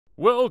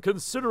Well,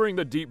 considering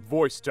the deep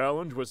voice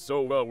challenge was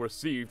so well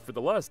received for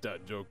the last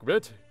dad joke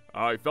bit,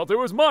 I felt it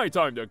was my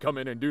time to come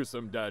in and do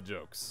some dad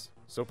jokes.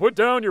 So put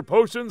down your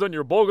potions and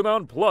your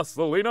Bolgadon Plus,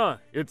 Lilina.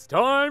 It's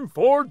time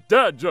for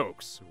dad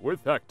jokes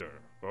with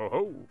Hector.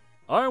 Oh-ho.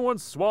 I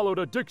once swallowed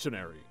a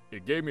dictionary.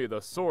 It gave me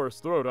the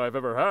sorest throat I've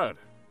ever had.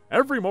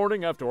 Every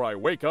morning after I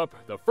wake up,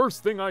 the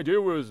first thing I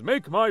do is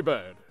make my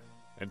bed.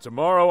 And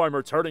tomorrow I'm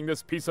returning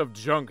this piece of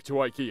junk to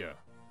IKEA.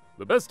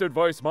 The best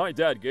advice my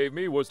dad gave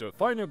me was to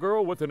find a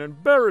girl with an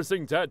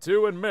embarrassing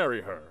tattoo and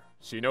marry her.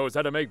 She knows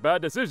how to make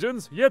bad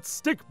decisions, yet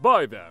stick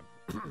by them.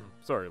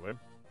 Sorry, Lynn.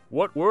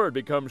 What word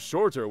becomes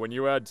shorter when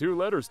you add 2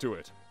 letters to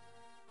it?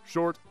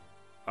 Short.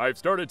 I've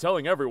started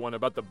telling everyone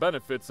about the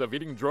benefits of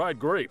eating dried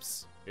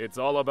grapes. It's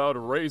all about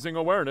raising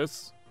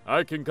awareness.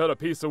 I can cut a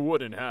piece of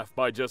wood in half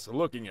by just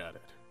looking at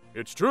it.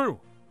 It's true.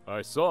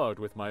 I saw it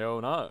with my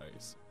own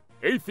eyes.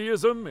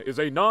 Atheism is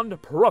a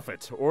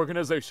non-profit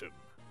organization.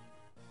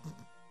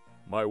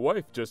 My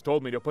wife just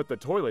told me to put the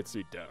toilet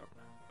seat down.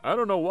 I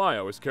don't know why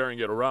I was carrying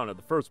it around in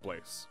the first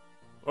place.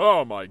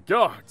 Oh my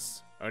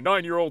gods! A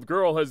 9-year-old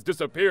girl has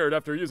disappeared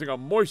after using a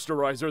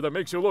moisturizer that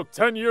makes you look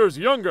 10 years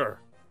younger!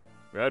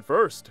 At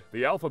first,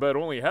 the alphabet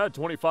only had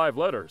 25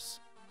 letters.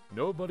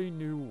 Nobody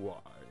knew why.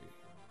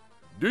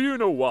 Do you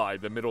know why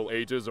the Middle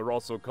Ages are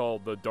also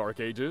called the Dark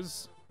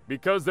Ages?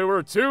 Because there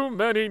were too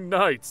many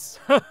nights!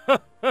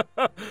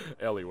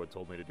 Elliot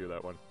told me to do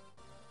that one.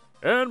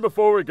 And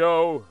before we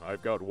go,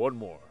 I've got one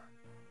more.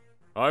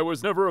 I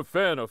was never a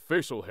fan of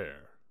facial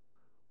hair,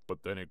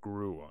 but then it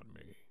grew on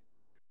me.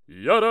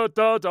 Yada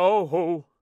da da ho.